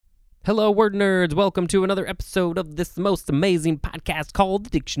Hello, word nerds. Welcome to another episode of this most amazing podcast called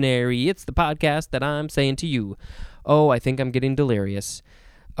The Dictionary. It's the podcast that I'm saying to you. Oh, I think I'm getting delirious.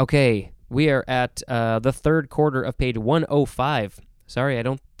 Okay, we are at the third quarter of page 105. Sorry, I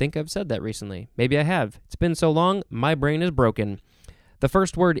don't think I've said that recently. Maybe I have. It's been so long, my brain is broken. The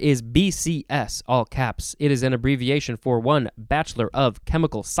first word is BCS, all caps. It is an abbreviation for 1, Bachelor of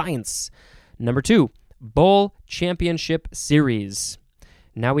Chemical Science. Number 2, Bowl Championship Series.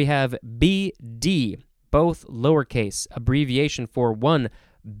 Now we have BD, both lowercase, abbreviation for 1,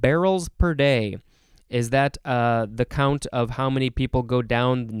 barrels per day. Is that the count of how many people go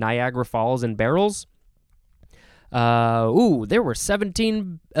down Niagara Falls in barrels? There were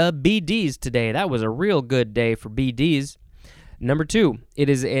 17 BDs today. That was a real good day for BDs. Number 2, it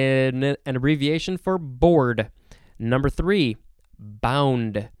is an abbreviation for board. Number 3,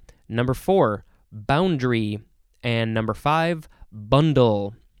 bound. Number 4, boundary. And number 5,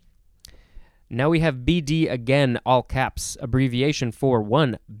 bundle. Now we have BD again, all caps, abbreviation for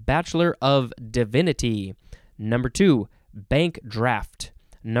 1, Bachelor of Divinity. Number 2, bank draft.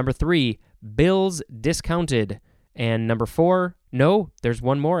 Number 3, bills discounted. And number 4, no, there's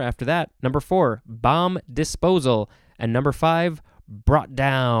one more after that. Number 4, bomb disposal. And number 5, brought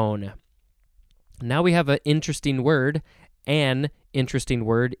down. Now we have an interesting word. It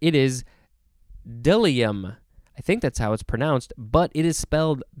is dillium. I think that's how it's pronounced, but it is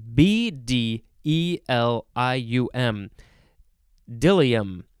spelled B-D-E-L-I-U-M.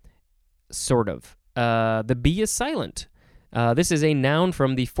 Dillium, sort of. The B is silent. This is a noun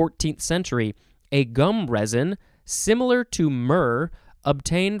from the 14th century, a gum resin similar to myrrh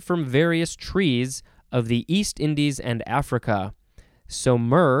obtained from various trees of the East Indies and Africa. So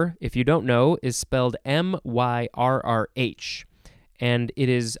myrrh, if you don't know, is spelled M-Y-R-R-H. And it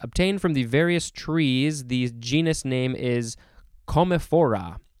is obtained from the various trees. The genus name is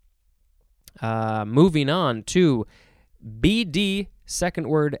Commiphora. Moving on to BD, second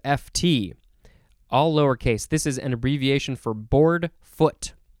word FT, all lowercase. This is an abbreviation for board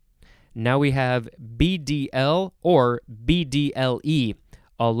foot. Now we have BDL or BDLE,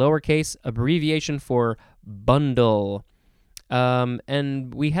 all lowercase, abbreviation for bundle.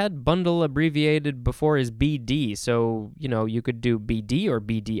 And we had bundle abbreviated before as BD, so, you could do BD or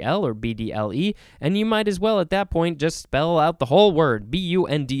BDL or BDLE, and you might as well at that point just spell out the whole word,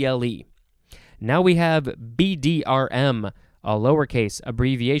 B-U-N-D-L-E. Now we have BDRM, a lowercase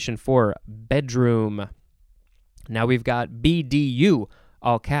abbreviation for bedroom. Now we've got BDU,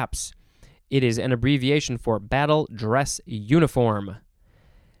 all caps. It is an abbreviation for battle dress uniform.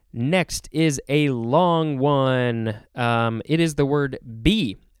 Next is a long one. It is the word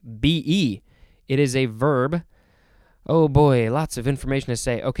be, B-E. It is a verb. Oh boy, lots of information to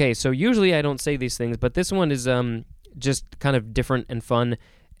say. Okay, so usually I don't say these things, but this one is just kind of different and fun.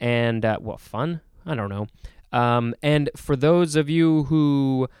 And, fun? I don't know. And for those of you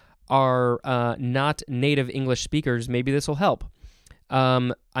who are not native English speakers, maybe this will help.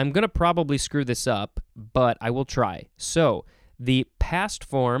 I'm going to probably screw this up, but I will try. So, the past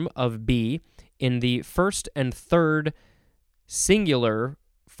form of be in the first and third singular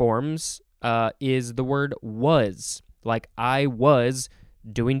forms is the word was, like I was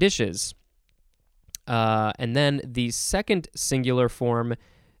doing dishes. And then the second singular form,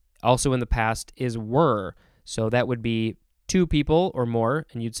 also in the past, is were. So that would be 2 people or more,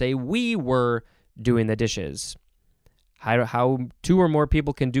 and you'd say we were doing the dishes. How 2 or more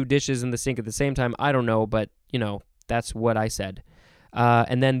people can do dishes in the sink at the same time, I don't know, but, that's what I said.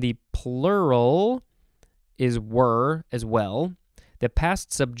 And then the plural is were as well. The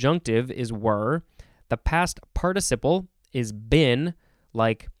past subjunctive is were. The past participle is been,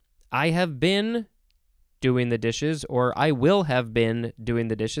 like I have been doing the dishes, or I will have been doing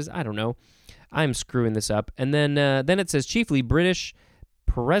the dishes. I don't know. I'm screwing this up. And then it says chiefly British.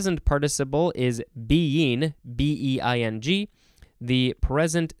 Present participle is being, B-E-I-N-G. The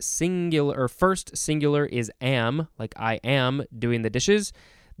present singular or first singular is am, like I am doing the dishes.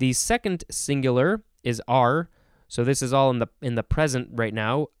 The second singular is are, so this is all in the present right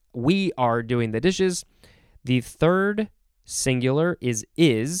now. We are doing the dishes. The third singular is,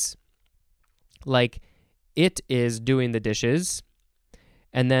 like it is doing the dishes.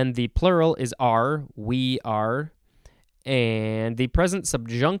 And then the plural is are, we are. And the present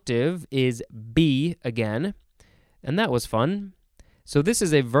subjunctive is be again. And that was fun. So this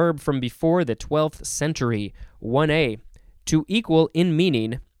is a verb from before the 12th century. 1a, to equal in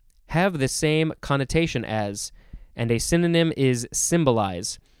meaning, have the same connotation as, and a synonym is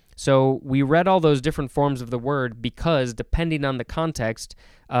symbolize. So we read all those different forms of the word because, depending on the context,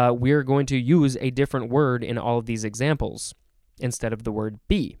 we're going to use a different word in all of these examples instead of the word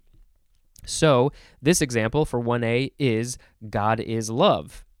be. So this example for 1A is God is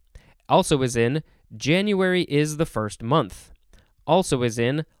love. Also is in January is the first month. Also is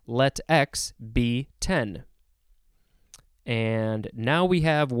in let X be 10. And now we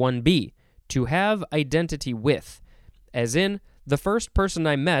have 1B, to have identity with, as in the first person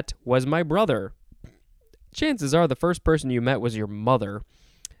I met was my brother. Chances are the first person you met was your mother,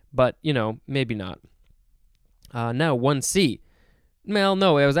 but, maybe not. Now 1C. Well,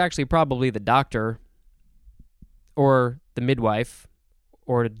 no, it was actually probably the doctor or the midwife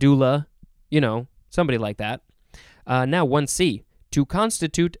or the doula, somebody like that. Now 1C, to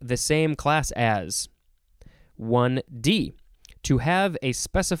constitute the same class as. 1D, to have a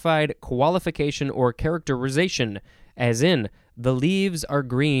specified qualification or characterization, as in, the leaves are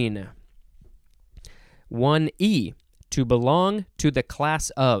green. 1E, to belong to the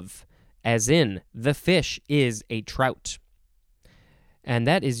class of, as in, the fish is a trout. And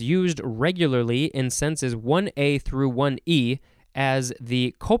that is used regularly in senses 1A through 1E as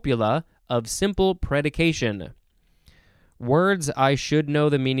the copula of simple predication. Words I should know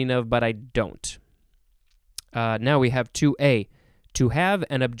the meaning of, but I don't. Now we have 2A, to have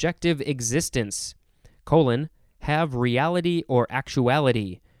an objective existence, have reality or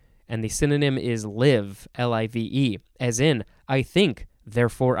actuality, and the synonym is live, L-I-V-E, as in, I think,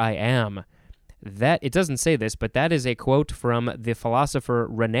 therefore I am. That, it doesn't say this, but that is a quote from the philosopher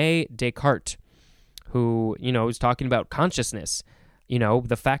René Descartes, who, is talking about consciousness.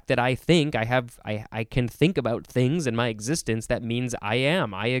 The fact that I think, I can think about things in my existence, that means I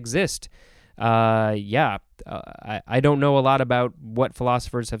am, I exist. I don't know a lot about what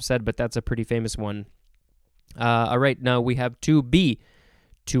philosophers have said, but that's a pretty famous one. All right, now we have 2B,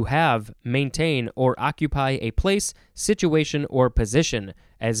 to have, maintain, or occupy a place, situation, or position,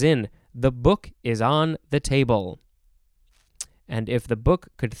 as in, the book is on the table. And if the book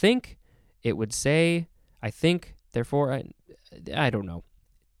could think, it would say, I think, therefore I don't know.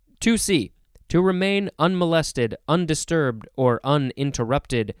 2C, to remain unmolested, undisturbed, or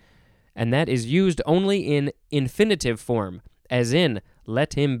uninterrupted, and that is used only in infinitive form, as in,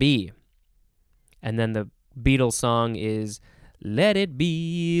 let him be. And then the Beatles song is, let it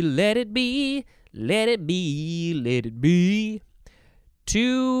be, let it be, let it be, let it be.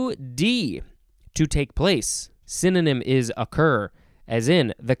 2D, to take place. Synonym is occur, as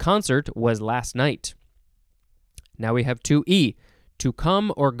in, the concert was last night. Now we have 2E, to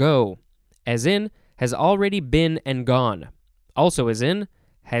come or go, as in, has already been and gone. Also as in,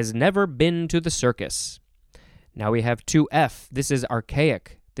 has never been to the circus. Now we have 2F. This is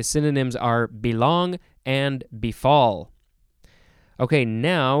archaic. The synonyms are belong and befall. Okay,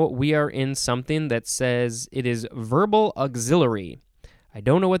 now we are in something that says it is verbal auxiliary. I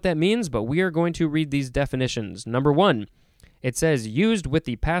don't know what that means, but we are going to read these definitions. Number 1, it says used with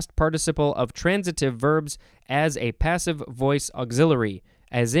the past participle of transitive verbs as a passive voice auxiliary,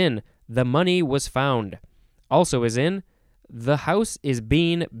 as in, the money was found. Also as in, the house is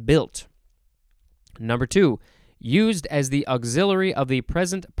being built. Number 2, used as the auxiliary of the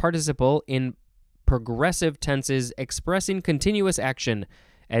present participle in progressive tenses expressing continuous action,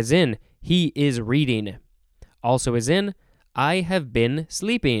 as in, he is reading. Also as in, I have been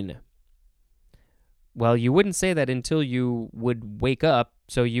sleeping. Well, you wouldn't say that until you would wake up,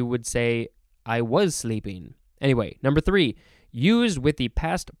 so you would say, I was sleeping. Anyway, number 3, used with the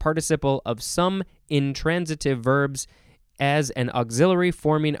past participle of some intransitive verbs as an auxiliary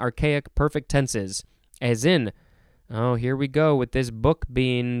forming archaic perfect tenses, as in, oh, here we go with this book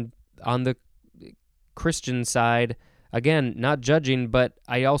being on the Christian side. Again, not judging, but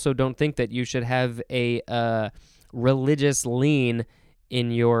I also don't think that you should have a religious lean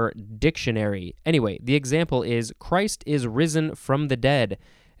in your dictionary. Anyway, the example is Christ is risen from the dead,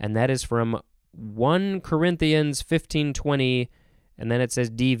 and that is from 1 Corinthians 15:20, and then it says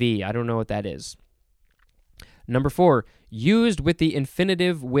DV. I don't know what that is. Number 4, used with the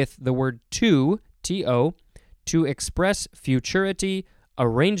infinitive with the word to, T-O, to express futurity,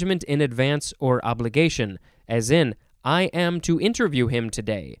 arrangement in advance, or obligation, as in, I am to interview him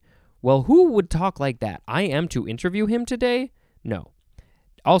today. Well, who would talk like that? I am to interview him today? No.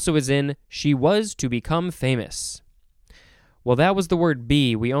 Also as in, she was to become famous. Well, that was the word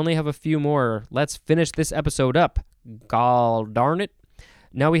B. We only have a few more. Let's finish this episode up. Gall darn it.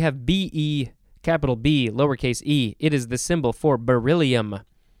 Now we have B-E, capital B, lowercase e. It is the symbol for beryllium.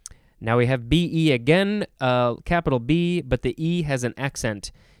 Now we have B-E again, capital B, but the E has an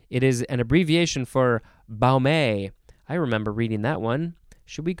accent. It is an abbreviation for Baume. I remember reading that one.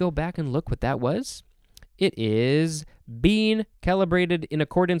 Should we go back and look what that was? It is being calibrated in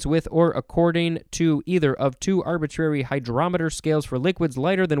accordance with or according to either of two arbitrary hydrometer scales for liquids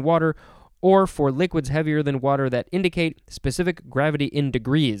lighter than water or for liquids heavier than water that indicate specific gravity in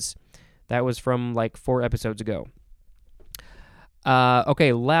degrees. That was from like 4 episodes ago.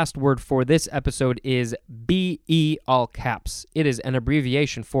 Okay, last word for this episode is BE, all caps. It is an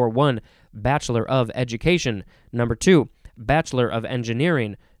abbreviation for 1, Bachelor of Education, number 2, Bachelor of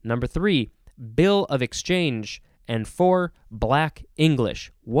Engineering, number 3, Bill of Exchange, and 4, Black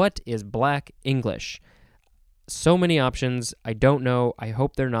English. What is Black English? So many options. I don't know. I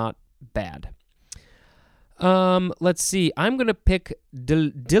hope they're not bad. Let's see. I'm going to pick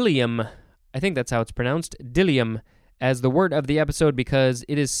Dillium. I think that's how it's pronounced. Dillium as the word of the episode because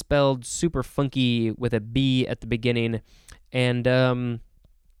it is spelled super funky with a B at the beginning. And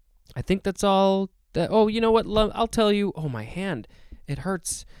I think that's all. Oh, you know what? I'll tell you. Oh, my hand. It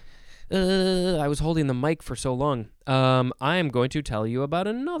hurts. I was holding the mic for so long. I am going to tell you about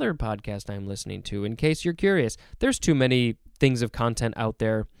another podcast I'm listening to in case you're curious. There's too many things of content out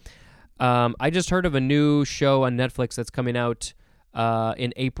there. I just heard of a new show on Netflix that's coming out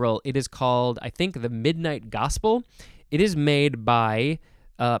in April. It is called, I think, The Midnight Gospel. It is made by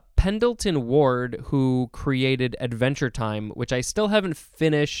Pendleton Ward, who created Adventure Time, which I still haven't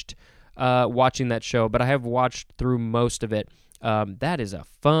finished watching that show, but I have watched through most of it. That is a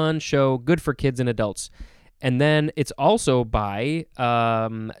fun show, good for kids and adults. And then it's also by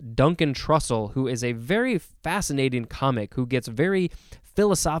Duncan Trussell, who is a very fascinating comic who gets very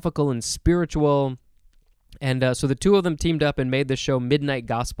philosophical and spiritual. And so the two of them teamed up and made the show Midnight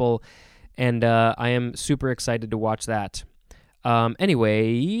Gospel, and I am super excited to watch that.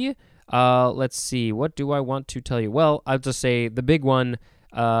 Anyway, let's see. What do I want to tell you? Well, I'll just say the big one,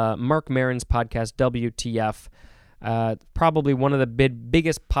 Mark Maron's podcast, WTF. Probably one of the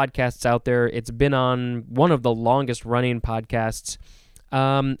biggest podcasts out there. It's been on one of the longest running podcasts.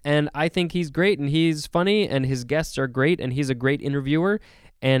 And I think he's great and he's funny and his guests are great and he's a great interviewer.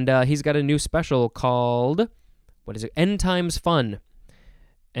 And he's got a new special called, what is it? End Times Fun.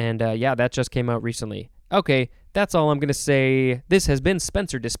 And yeah, that just came out recently. Okay, that's all I'm going to say. This has been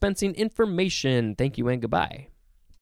Spencer dispensing information. Thank you and goodbye.